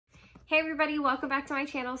Hey everybody, welcome back to my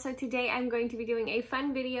channel. So today I'm going to be doing a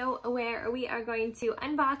fun video where we are going to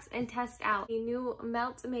unbox and test out the new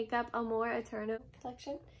Melt Makeup Amor Eterno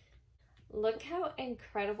collection. Look how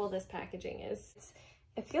incredible this packaging is.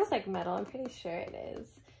 It feels like metal, I'm pretty sure it is.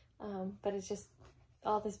 But it's just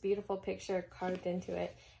all this beautiful picture carved into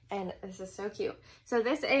it. And this is so cute. So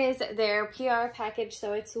this is their PR package.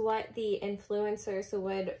 So it's what the influencers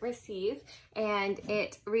would receive. And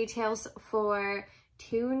it retails for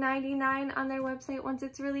 $2.99 on their website once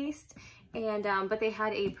it's released. And but they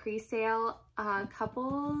had a pre-sale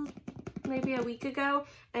maybe a week ago,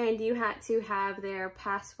 and you had to have their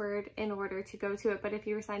password in order to go to it. But if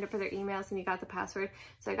you were signed up for their emails and you got the password,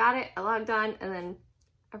 so I got it, I logged on, and then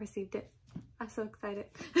I received it. I'm so excited.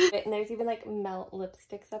 And there's even like melt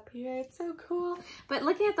lipsticks up here. It's so cool. But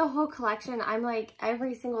looking at the whole collection, I'm like,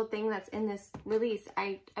 every single thing that's in this release,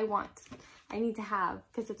 I need to have,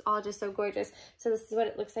 because it's all just so gorgeous. So this is what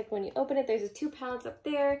it looks like when you open it. There's 2 palettes up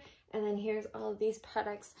there, and then here's all of these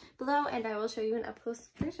products below, and I will show you an up-close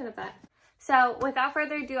version of that. So without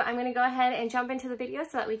further ado, I'm going to go ahead and jump into the video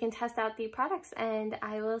so that we can test out the products, and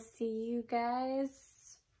I will see you guys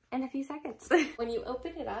in a few seconds. When you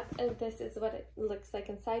open it up, this is what it looks like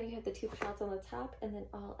inside. You have the 2 palettes on the top and then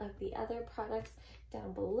all of the other products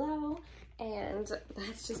down below, and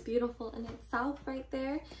that's just beautiful in itself right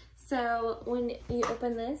there. So when you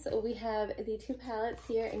open this, we have the 2 palettes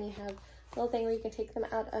here, and you have a little thing where you can take them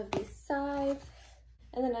out of the sides,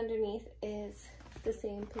 and then underneath is the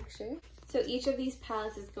same picture. So each of these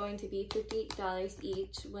palettes is going to be $58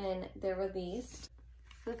 each when they're released.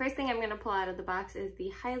 So the first thing I'm going to pull out of the box is the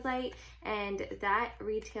highlight, and that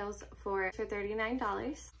retails for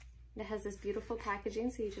 $39. It has this beautiful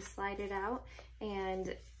packaging, so you just slide it out,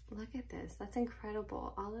 and look at this. That's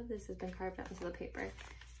incredible. All of this has been carved out into the paper.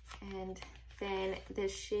 And then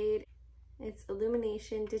this shade, it's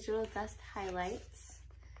Illumination Digital Dust Highlights.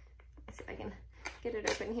 Let's see if I can get it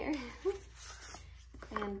open here.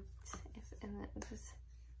 and then just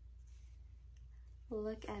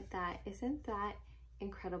look at that. Isn't that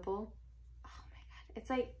incredible? Oh my god, it's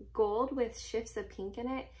like gold with shifts of pink in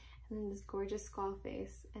it, and then this gorgeous skull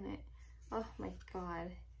face in it. Oh my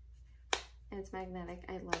god, and it's magnetic.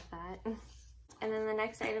 I love that. And then the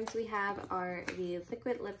next items we have are the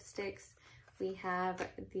liquid lipsticks. We have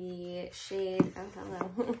the shade, oh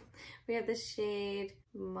hello, we have the shade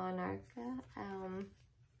Monarca,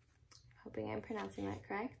 hoping I'm pronouncing that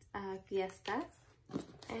correct, Fiesta,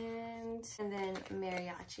 and then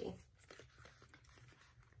Mariachi.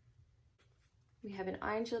 We have an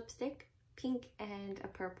orange lipstick, pink, and a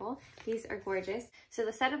purple. These are gorgeous. So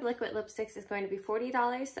the set of liquid lipsticks is going to be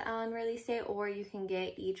 $40 on release day, or you can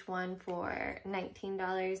get each one for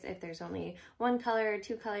 $19 if there's only 1 color or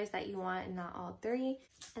 2 colors that you want and not all 3.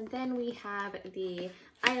 And then we have the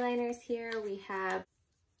eyeliners here.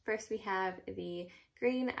 First we have the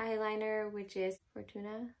green eyeliner, which is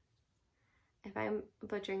Fortuna. If I'm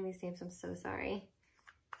butchering these names, I'm so sorry.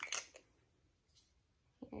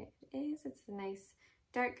 Here it is. It's a nice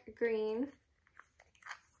dark green.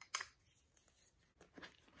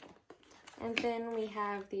 And then we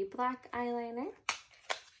have the black eyeliner.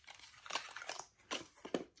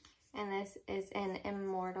 And this is an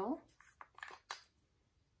Immortal.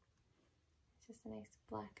 It's just a nice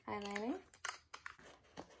black eyeliner.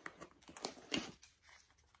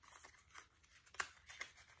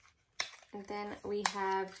 And then we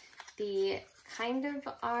have the kind of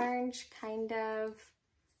orange, kind of,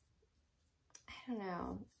 I don't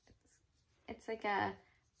know, it's like a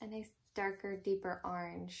nice darker, deeper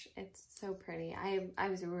orange. It's so pretty. I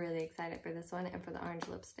was really excited for this one and for the orange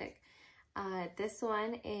lipstick. This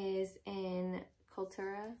one is in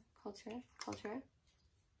Cultura,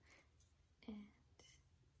 and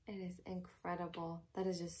it is incredible. That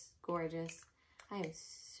is just gorgeous. I am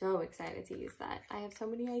so excited to use that. I have so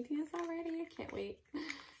many ideas already. I can't wait.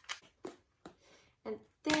 And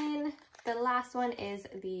then the last one is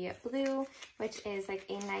the blue, which is like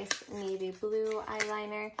a nice navy blue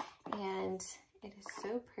eyeliner, and it is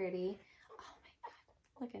so pretty. Oh my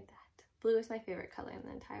god, look at that. Blue is my favorite color in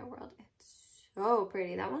the entire world. It's so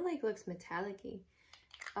pretty. That one like looks metallic-y.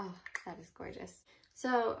 Oh, that is gorgeous.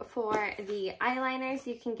 So for the eyeliners,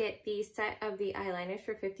 you can get the set of the eyeliners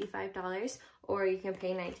for $55, or you can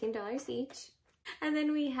pay $19 each. And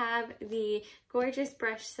then we have the gorgeous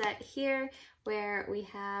brush set here, where we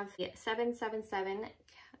have the 777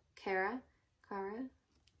 Cara.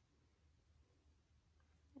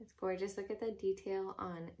 It's gorgeous. Look at the detail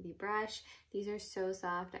on the brush. These are so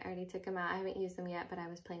soft. I already took them out. I haven't used them yet, but I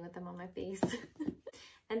was playing with them on my face.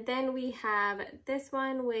 And then we have this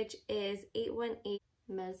one, which is 818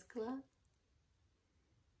 Mezcla.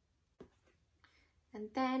 And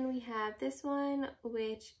then we have this one,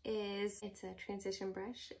 which is, it's a transition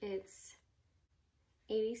brush. It's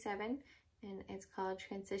 87 and it's called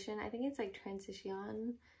Transition. I think it's like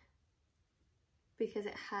Transition because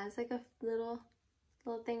it has like a little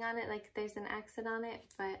thing on it, like there's an accent on it,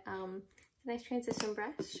 but it's a nice transition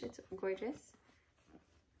brush. It's gorgeous.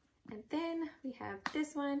 And then we have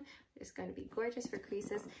this one, which is going to be gorgeous for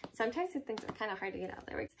creases. Sometimes these things are kind of hard to get out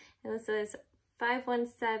there. And this is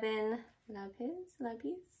 517 Lapis.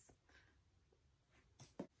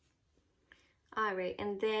 All right,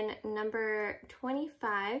 and then number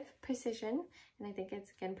 25, Precision. And I think it's,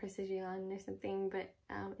 again, Precision or something, but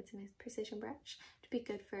it's a nice precision brush to be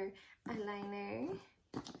good for eyeliner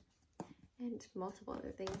and multiple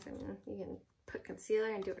other things. I mean, you can put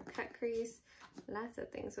concealer and do a cut crease, lots of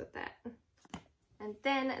things with that. And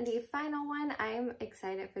then the final one, I'm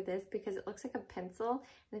excited for this because it looks like a pencil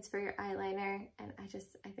and it's for your eyeliner. And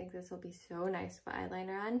I think this will be so nice to put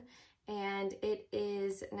eyeliner on. And it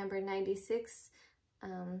is number 96,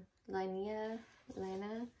 Lina,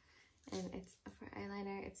 and it's for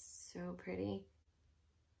eyeliner. It's so pretty.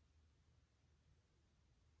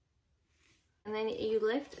 And then you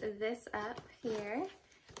lift this up here,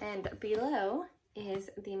 and below is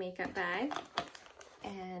the makeup bag.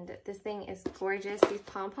 And this thing is gorgeous. These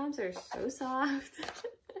pom-poms are so soft.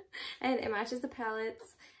 And it matches the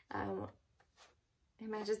palettes. It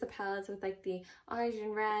matches the palettes with like the orange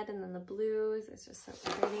and red and then the blues. It's just so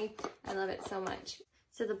pretty. I love it so much.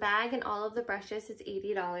 So the bag and all of the brushes is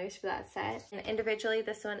 $80 for that set. And individually,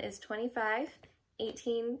 this one is $25,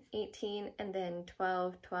 $18, $18, and then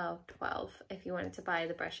 $12, $12, $12 if you wanted to buy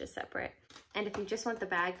the brushes separate. And if you just want the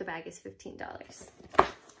bag is $15.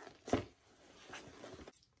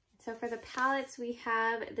 So for the palettes, we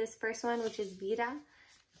have this first one, which is Vita.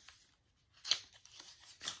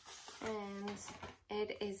 And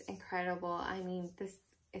it is incredible. I mean, this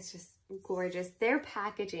is just gorgeous. Their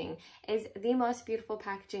packaging is the most beautiful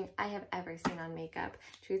packaging I have ever seen on makeup.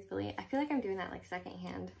 Truthfully, I feel like I'm doing that like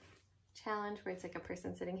secondhand challenge where it's like a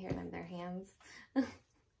person sitting here and I'm their hands.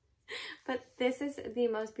 But this is the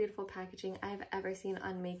most beautiful packaging I've ever seen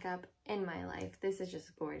on makeup in my life. This is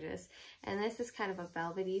just gorgeous. And this is kind of a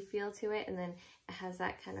velvety feel to it. And then it has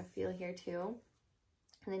that kind of feel here too.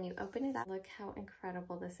 And then you open it up. Look how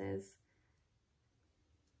incredible this is.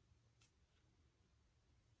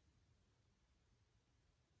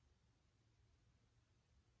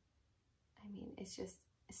 I mean, it's just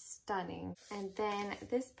stunning. And then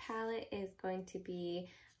this palette is going to be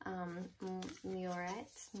Murette.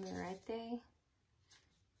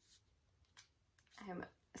 I'm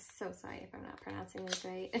so sorry if I'm not pronouncing this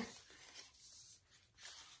right.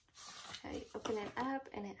 So you open it up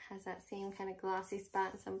and it has that same kind of glossy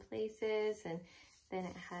spot in some places, and then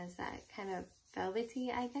it has that kind of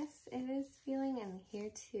velvety, I guess it is, feeling in here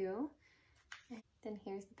too. And then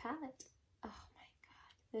here's the palette. Oh my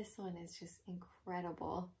god, this one is just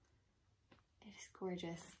incredible. It is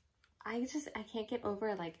gorgeous. I can't get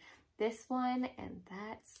over like this one and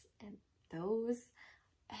that's and those.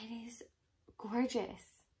 It is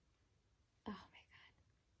gorgeous. Oh my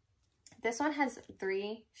god. This one has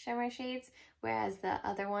 3 shimmer shades, whereas the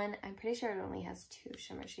other one, I'm pretty sure it only has 2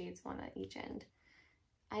 shimmer shades, one at each end.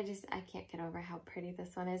 I can't get over how pretty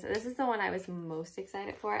this one is. This is the one I was most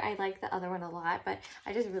excited for. I like the other one a lot, but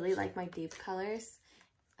I just really like my deep colors.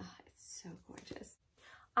 Oh, it's so gorgeous.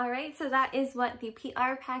 All right, so that is what the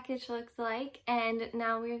PR package looks like, and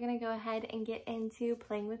now we're gonna go ahead and get into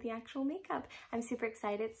playing with the actual makeup. I'm super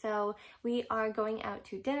excited. So we are going out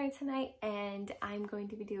to dinner tonight, and I'm going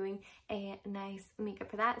to be doing a nice makeup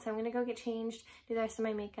for that. So I'm gonna go get changed, do the rest of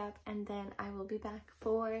my makeup, and then I will be back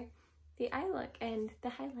for the eye look and the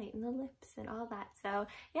highlight and the lips and all that. So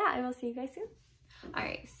yeah, I will see you guys soon. All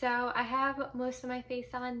right, so I have most of my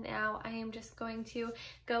face on now. I am just going to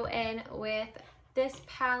go in with this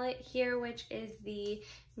palette here, which is the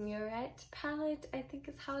Murette palette, I think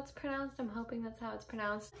is how it's pronounced. I'm hoping that's how it's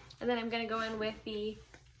pronounced. And then I'm gonna go in with the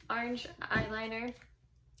orange eyeliner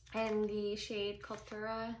and the shade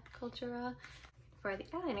Cultura for the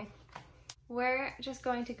eyeliner. We're just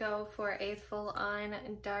going to go for a full-on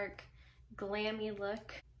dark glammy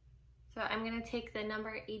look. So I'm gonna take the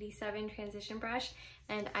number 87 transition brush,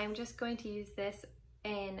 and I'm just going to use this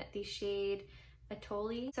in the shade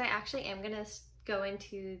Atoli. So I actually am gonna go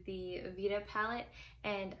into the Vita palette,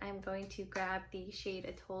 and I'm going to grab the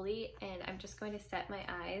shade Atoli, and I'm just going to set my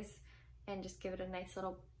eyes and just give it a nice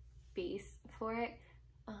little base for it,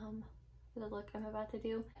 for the look I'm about to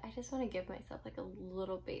do. I just want to give myself like a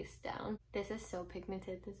little base down. This is so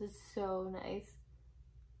pigmented. This is so nice.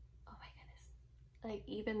 Oh my goodness. Like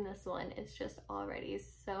even this one is just already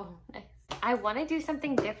so nice. I want to do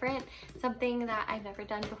something different, something that I've never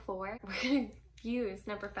done before. We're going to use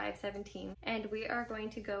number 517, and we are going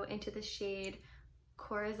to go into the shade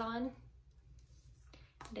Corazon.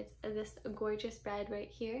 And it's this gorgeous red right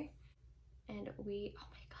here. And we, oh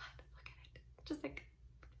my God, look at it. Just like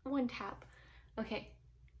one tap. Okay,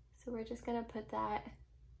 so we're just gonna put that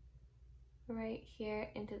right here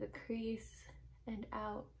into the crease and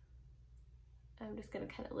out. I'm just gonna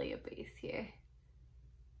kind of lay a base here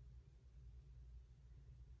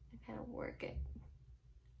and kind of work it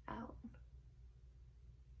out.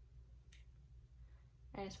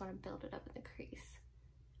 I just want to build it up in the crease.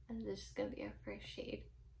 And this is gonna be our first shade.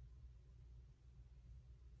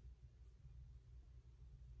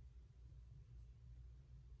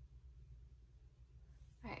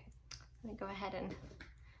 Alright, I'm gonna go ahead and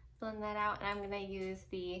blend that out, and I'm gonna use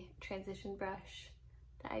the transition brush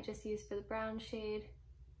that I just used for the brown shade.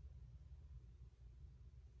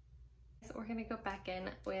 So we're gonna go back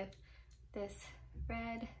in with this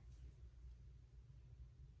red.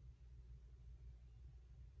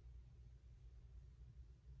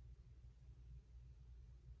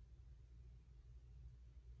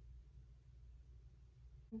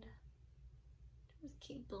 And just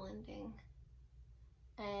keep blending.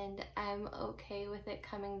 And I'm okay with it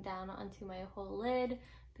coming down onto my whole lid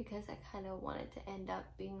because I kind of want it to end up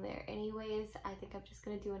being there anyways. I think I'm just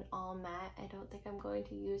going to do an all matte. I don't think I'm going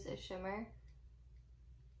to use a shimmer.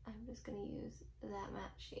 I'm just going to use that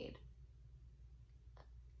matte shade.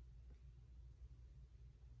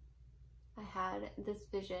 I had this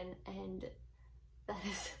vision, and that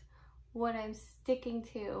is what I'm sticking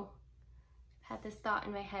to. I've had this thought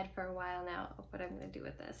in my head for a while now of what I'm going to do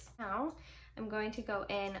with this. Now I'm going to go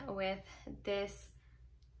in with this,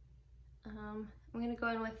 I'm going to go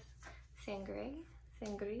in with Sangre.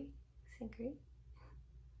 I'm going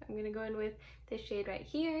to go in with this shade right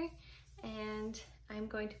here, and I'm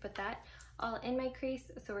going to put that all in my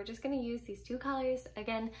crease. So we're just going to use these two colors.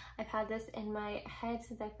 Again, I've had this in my head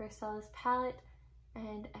since I first saw this palette,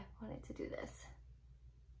 and I wanted to do this.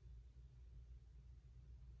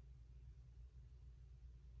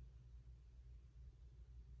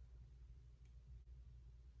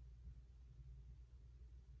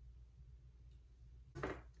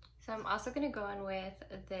 So I'm also going to go in with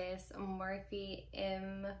this Morphe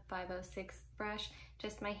M506 brush,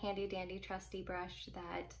 just my handy dandy trusty brush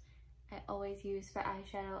that I always use for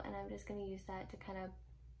eyeshadow, and I'm just going to use that to kind of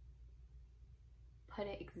put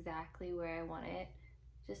it exactly where I want it.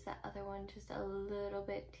 Just that other one, just a little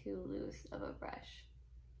bit too loose of a brush.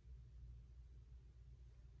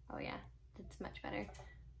 Oh yeah, that's much better.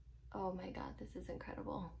 Oh my God, this is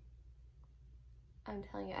incredible. I'm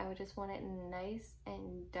telling you, I would just want it nice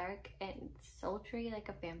and dark and sultry, like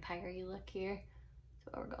a vampire-y look here.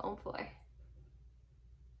 That's what we're going for.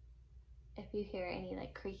 If you hear any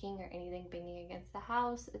like creaking or anything banging against the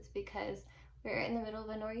house, it's because we're in the middle of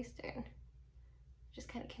a nor'easter. It just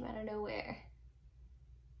kind of came out of nowhere.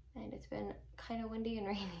 And it's been kind of windy and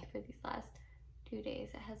rainy for these last 2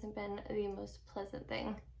 days. It hasn't been the most pleasant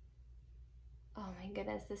thing. Oh my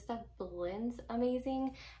goodness, this stuff blends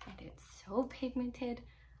amazing, and it's so pigmented.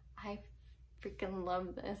 I freaking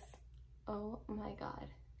love this. Oh my God.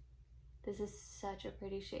 This is such a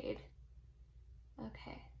pretty shade.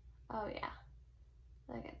 Okay. Oh yeah.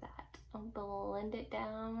 Look at that. I'll blend it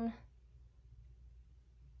down.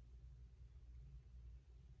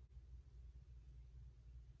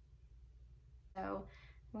 So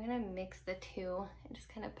I'm gonna mix the two and just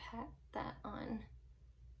kind of pat that on.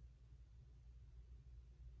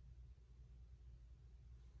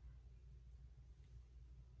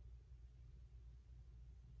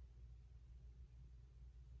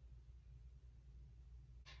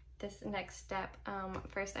 This next step,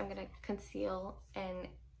 first I'm gonna conceal and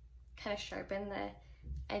kind of sharpen the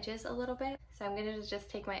edges a little bit. So I'm gonna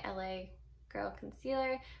just take my LA Girl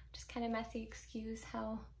concealer, just kind of messy, excuse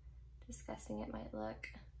how disgusting it might look.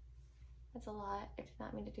 That's a lot, I did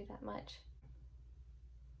not mean to do that much.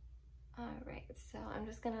 All right, so I'm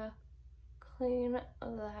just gonna clean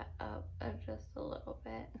that up just a little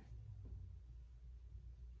bit.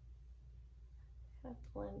 Kind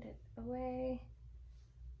of blend it away.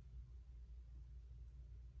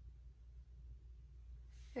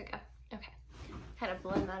 There we go. Okay, kind of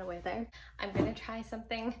blend that away there. I'm gonna try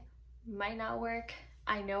something, might not work.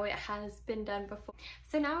 I know it has been done before.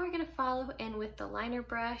 So now we're gonna follow in with the liner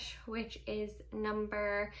brush, which is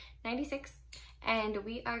number 96. And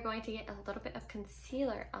we are going to get a little bit of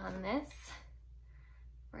concealer on this.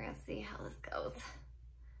 We're gonna see how this goes.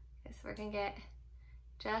 Okay, so we're gonna get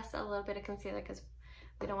just a little bit of concealer because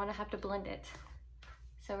we don't wanna have to blend it.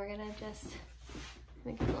 So we're gonna just, let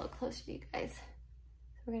me get a little closer. closer to you guys.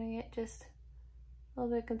 So we're gonna get just a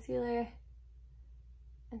little bit of concealer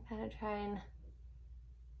and kind of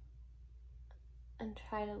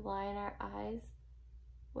try to line our eyes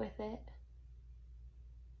with it,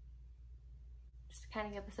 just to kind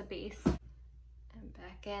of give us a base. And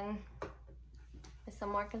back in with some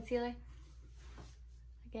more concealer.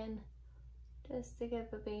 Again, just to give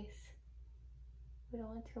a base. We don't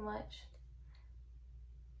want too much.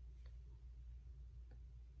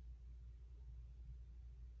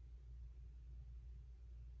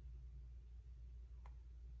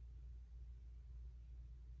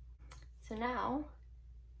 So now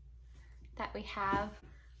that we have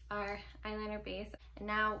our eyeliner base, and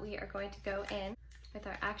now we are going to go in with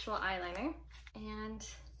our actual eyeliner, and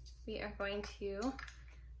we are going to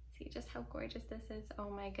see just how gorgeous this is. Oh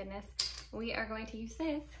my goodness. We are going to use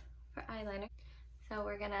this for eyeliner. So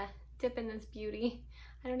we're gonna dip in this beauty.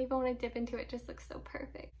 I don't even want to dip into it, just looks so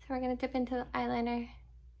perfect. So we're gonna dip into the eyeliner,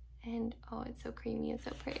 and oh, it's so creamy and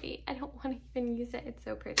so pretty. I don't want to even use it, it's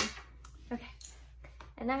so pretty. Okay,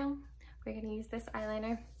 and now we're gonna use this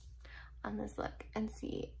eyeliner on this look and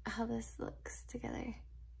see how this looks together.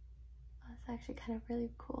 Oh, it's actually kind of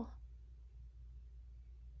really cool.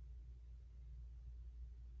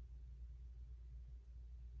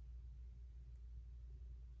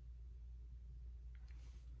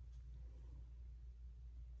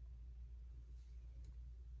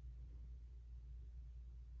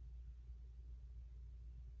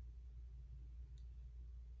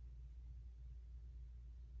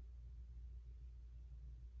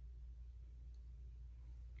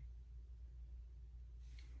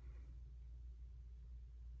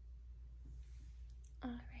 All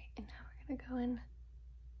right, and now we're gonna go in .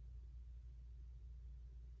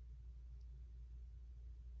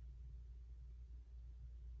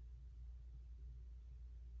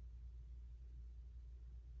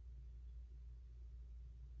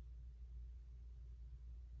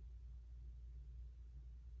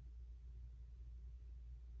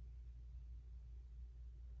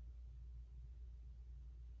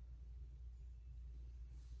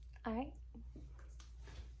 All right.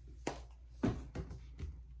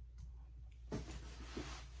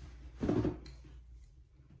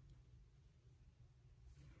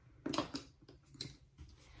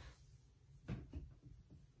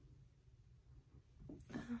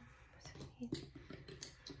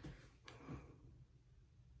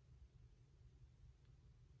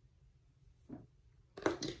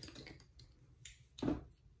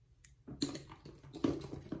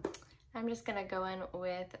 I'm just gonna go in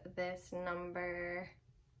with this number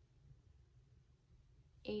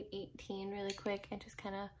 818 really quick and just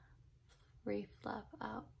kind of refluff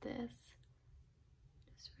out this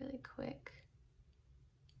just really quick.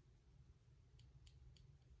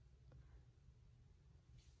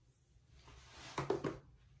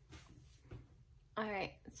 All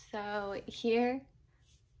right, so here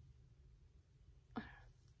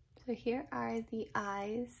are the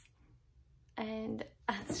eyes, and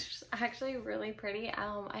it's just actually really pretty.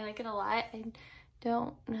 I like it a lot. I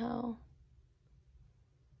don't know.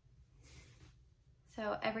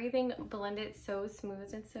 So everything blended so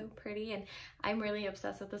smooth and so pretty, and I'm really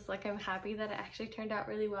obsessed with this look. I'm happy that it actually turned out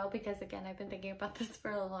really well because, again, I've been thinking about this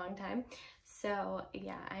for a long time. So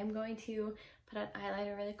yeah, I'm going to put on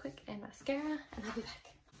eyeliner really quick and mascara, and I'll be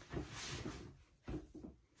back.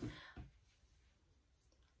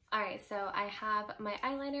 Alright, so I have my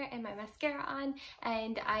eyeliner and my mascara on,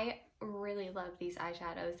 and I really love these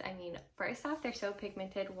eyeshadows. I mean, first off, they're so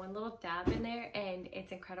pigmented. One little dab in there and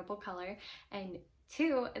it's incredible color, and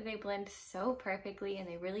two, they blend so perfectly and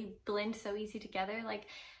they really blend so easy together. Like,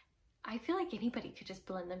 I feel like anybody could just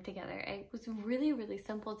blend them together. It was really, really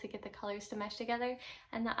simple to get the colors to mesh together,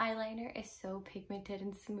 and the eyeliner is so pigmented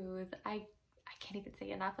and smooth. I can't even say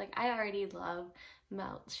enough. Like, I already love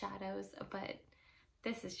melt shadows, but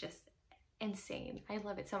this is just insane. I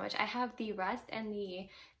love it so much. I have the Rust and the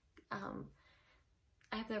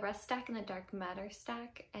Rust stack and the Dark Matter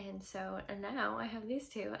stack, and so now I have these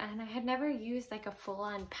two, and I had never used like a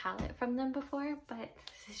full-on palette from them before, but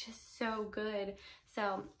this is just so good.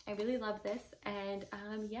 So I really love this, and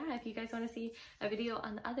yeah, if you guys want to see a video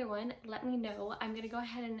on the other one, let me know. I'm gonna go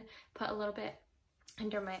ahead and put a little bit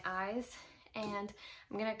under my eyes, and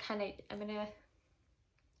I'm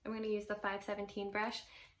gonna use the 517 brush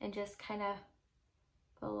and just kind of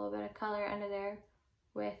put a little bit of color under there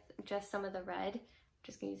with just some of the red. I'm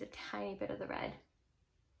just gonna use a tiny bit of the red.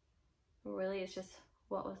 Really, it's just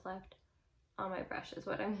what was left on my brush is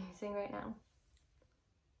what I'm using right now.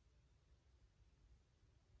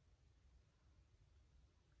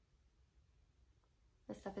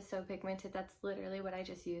 This stuff is so pigmented. That's literally what I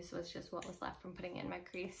just used, was just what was left from putting in my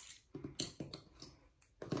crease.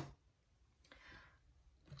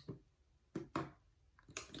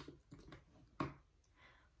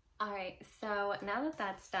 Alright, so now that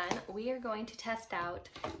that's done, we are going to test out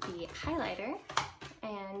the highlighter,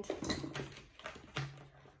 and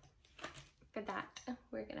for that,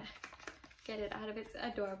 we're gonna get it out of its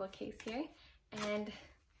adorable case here, and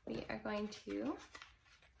we are going to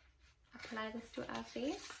apply this to our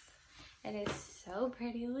face. It is so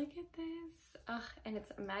pretty, look at this. Ugh, and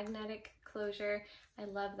it's a magnetic closure. I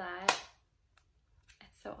love that.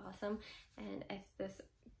 It's so awesome, and it's this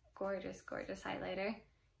gorgeous, gorgeous highlighter.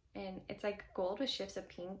 And it's like gold with shifts of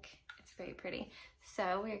pink. It's very pretty.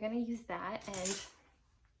 So we're gonna use that, and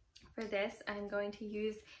for this, I'm going to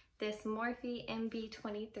use this Morphe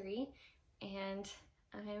MB23, and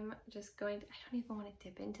I'm just going to, I don't even want to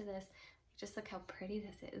dip into this. Just look how pretty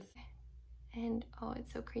this is. And oh,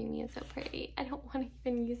 it's so creamy and so pretty. I don't want to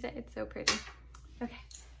even use it. It's so pretty. Okay,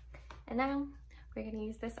 and now we're gonna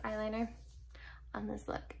use this eyeliner on this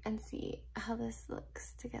look and see how this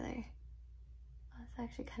looks together. It's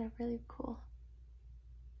actually kind of really cool.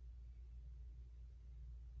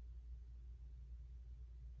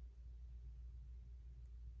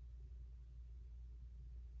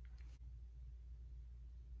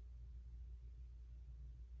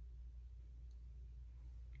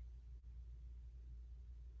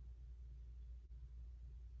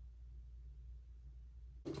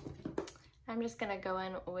 I'm just gonna go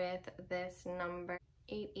in with this number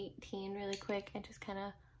 818 really quick and just kind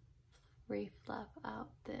of refluff out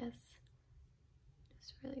this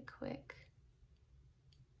just really quick.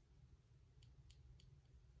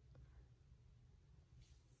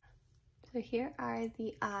 So here are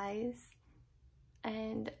the eyes,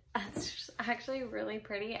 and it's just actually really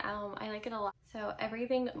pretty. I like it a lot. So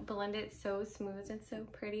everything blended so smooth and so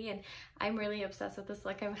pretty, and I'm really obsessed with this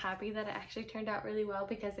look. I'm happy that it actually turned out really well,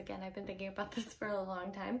 because again, I've been thinking about this for a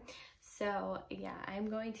long time. So yeah, I'm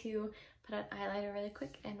going to put on eyeliner really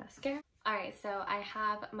quick and mascara. Alright, so I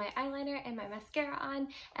have my eyeliner and my mascara on,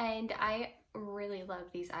 and I really love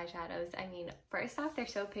these eyeshadows. I mean, first off, they're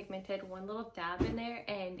so pigmented. One little dab in there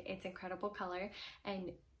and it's incredible color,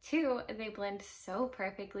 and two, they blend so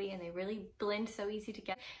perfectly and they really blend so easy to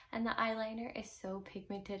get, and the eyeliner is so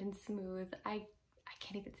pigmented and smooth. I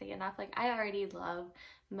can't even say enough. Like, I already love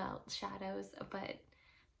melt shadows, but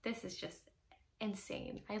this is just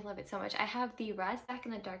insane. I love it so much. I have the Red stack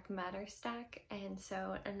and the Dark Matter stack, and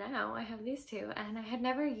so now I have these two, and I had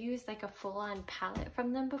never used like a full-on palette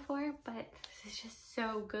from them before, but this is just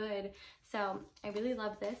so good. So I really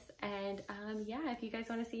love this, and yeah, if you guys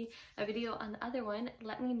want to see a video on the other one,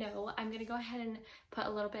 let me know. I'm gonna go ahead and put a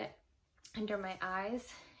little bit under my eyes,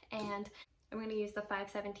 and I'm gonna use the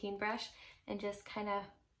 517 brush and just kind of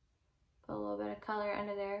put a little bit of color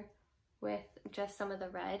under there with just some of the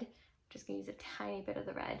red. Just gonna use a tiny bit of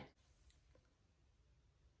the red.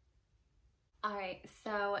 Alright,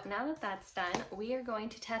 so now that that's done, we are going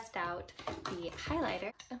to test out the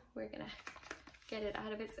highlighter. We're gonna get it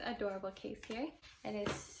out of its adorable case here. And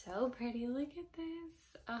it's so pretty, look at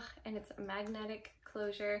this. Ugh, and it's a magnetic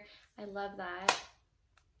closure. I love that.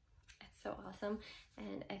 It's so awesome.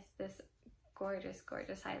 And it's this gorgeous,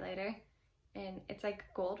 gorgeous highlighter. And it's like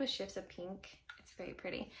gold with shifts of pink. It's very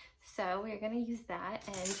pretty. So we're gonna use that,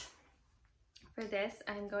 and for this,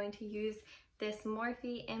 I'm going to use this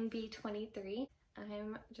Morphe MB23.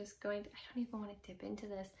 I'm just going to, I don't even want to dip into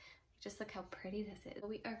this. Just look how pretty this is.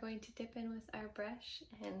 We are going to dip in with our brush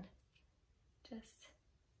and just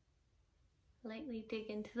lightly dig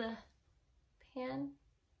into the pan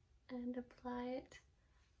and apply it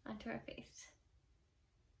onto our face.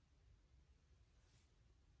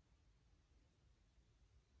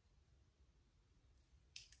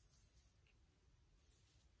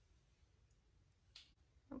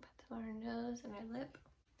 Our nose and our lip.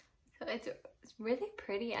 So it's really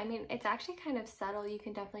pretty. I mean, it's actually kind of subtle. You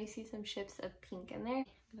can definitely see some shifts of pink in there. I'm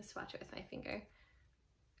gonna swatch it with my finger.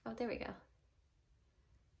 Oh, there we go.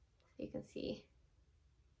 So you can see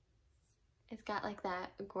it's got like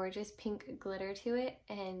that gorgeous pink glitter to it,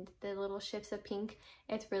 and the little shifts of pink.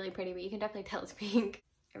 It's really pretty, but you can definitely tell it's pink.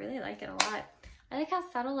 I really like it a lot. I like how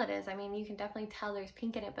subtle it is. I mean, you can definitely tell there's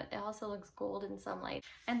pink in it, but it also looks gold in some light.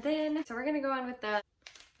 And then, so we're gonna go in with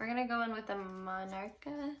the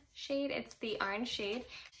Monarcha shade. It's the orange shade.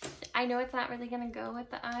 I know it's not really gonna go with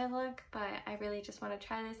the eye look, but I really just want to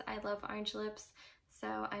try this. I love orange lips,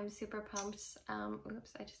 so I'm super pumped.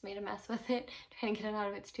 Oops, I just made a mess with it, trying to get it out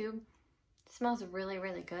of its tube. It smells really,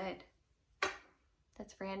 really good.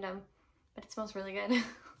 That's random, but it smells really good.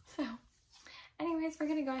 So anyways, we're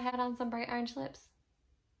gonna go ahead on some bright orange lips.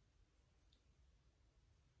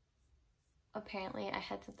 apparently I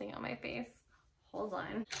had something on my face. Hold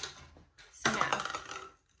on. So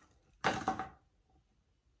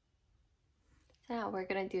now we're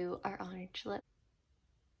gonna do our orange lip.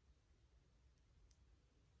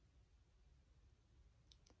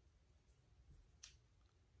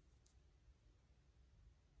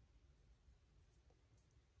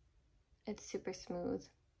 It's super smooth.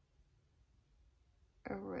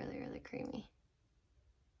 Really, really creamy.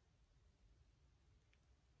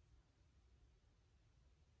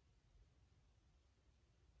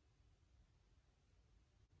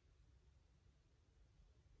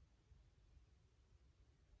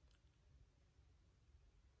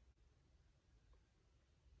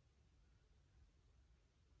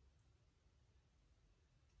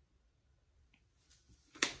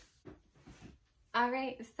 All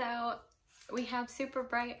right, so we have super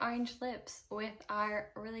bright orange lips with our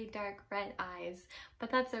really dark red eyes,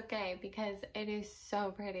 but that's okay because it is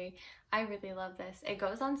so pretty. I really love this. It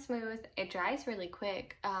goes on smooth, it dries really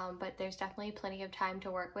quick, but there's definitely plenty of time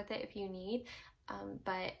to work with it if you need,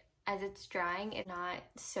 but as it's drying, it's not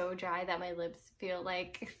so dry that my lips feel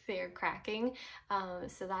like they're cracking,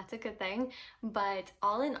 so that's a good thing. But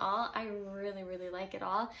all in all, I really, really like it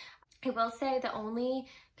all. I will say the only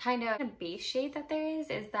kind of base shade that there is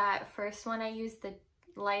that first one I used, the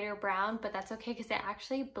lighter brown, but that's okay because it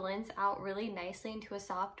actually blends out really nicely into a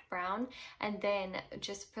soft brown. And then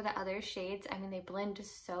just for the other shades, I mean, they blend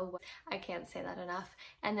so well. I can't say that enough.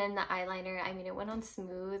 And then the eyeliner, I mean, it went on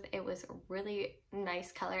smooth. It was a really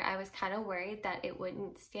nice color. I was kind of worried that it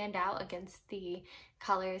wouldn't stand out against the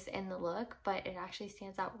colors in the look, but it actually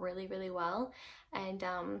stands out really, really well. And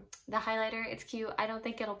the highlighter, it's cute. I don't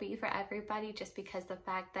think it'll be for everybody just because the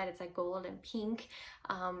fact that it's a gold and pink.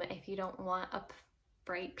 If you don't want a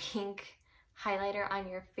bright pink highlighter on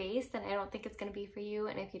your face, then I don't think it's going to be for you.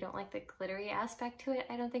 And if you don't like the glittery aspect to it,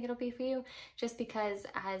 I don't think it'll be for you just because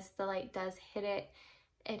as the light does hit it,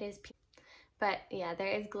 it is pink. But yeah, there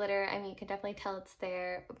is glitter. I mean, you can definitely tell it's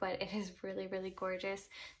there, but it is really, really gorgeous.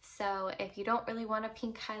 So if you don't really want a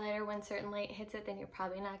pink highlighter when certain light hits it, then you're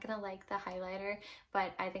probably not gonna like the highlighter,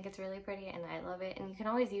 but I think it's really pretty and I love it. And you can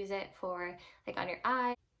always use it for like on your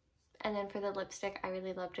eye. And then for the lipstick, I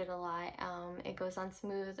really loved it a lot. It goes on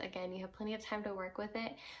smooth. Again, you have plenty of time to work with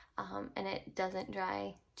it, and it doesn't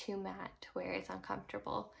dry too matte where it's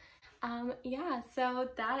uncomfortable. Yeah, so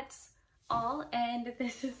that's all, and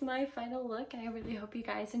this is my final look. I really hope you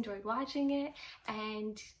guys enjoyed watching it,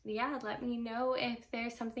 and yeah, let me know if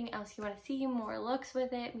there's something else you want to see, more looks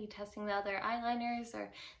with it, me testing the other eyeliners or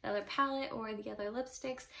the other palette or the other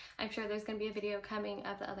lipsticks. I'm sure there's going to be a video coming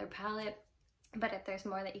of the other palette, but if there's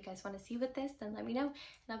more that you guys want to see with this, then let me know and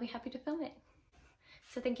I'll be happy to film it.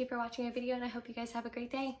 So thank you for watching my video and I hope you guys have a great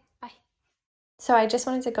day. Bye. So I just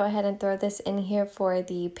wanted to go ahead and throw this in here for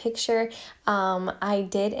the picture. I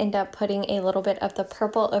did end up putting a little bit of the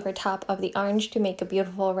purple over top of the orange to make a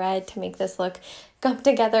beautiful red to make this look come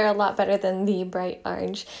together a lot better than the bright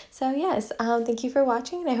orange. So yes, thank you for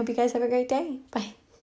watching and I hope you guys have a great day. Bye.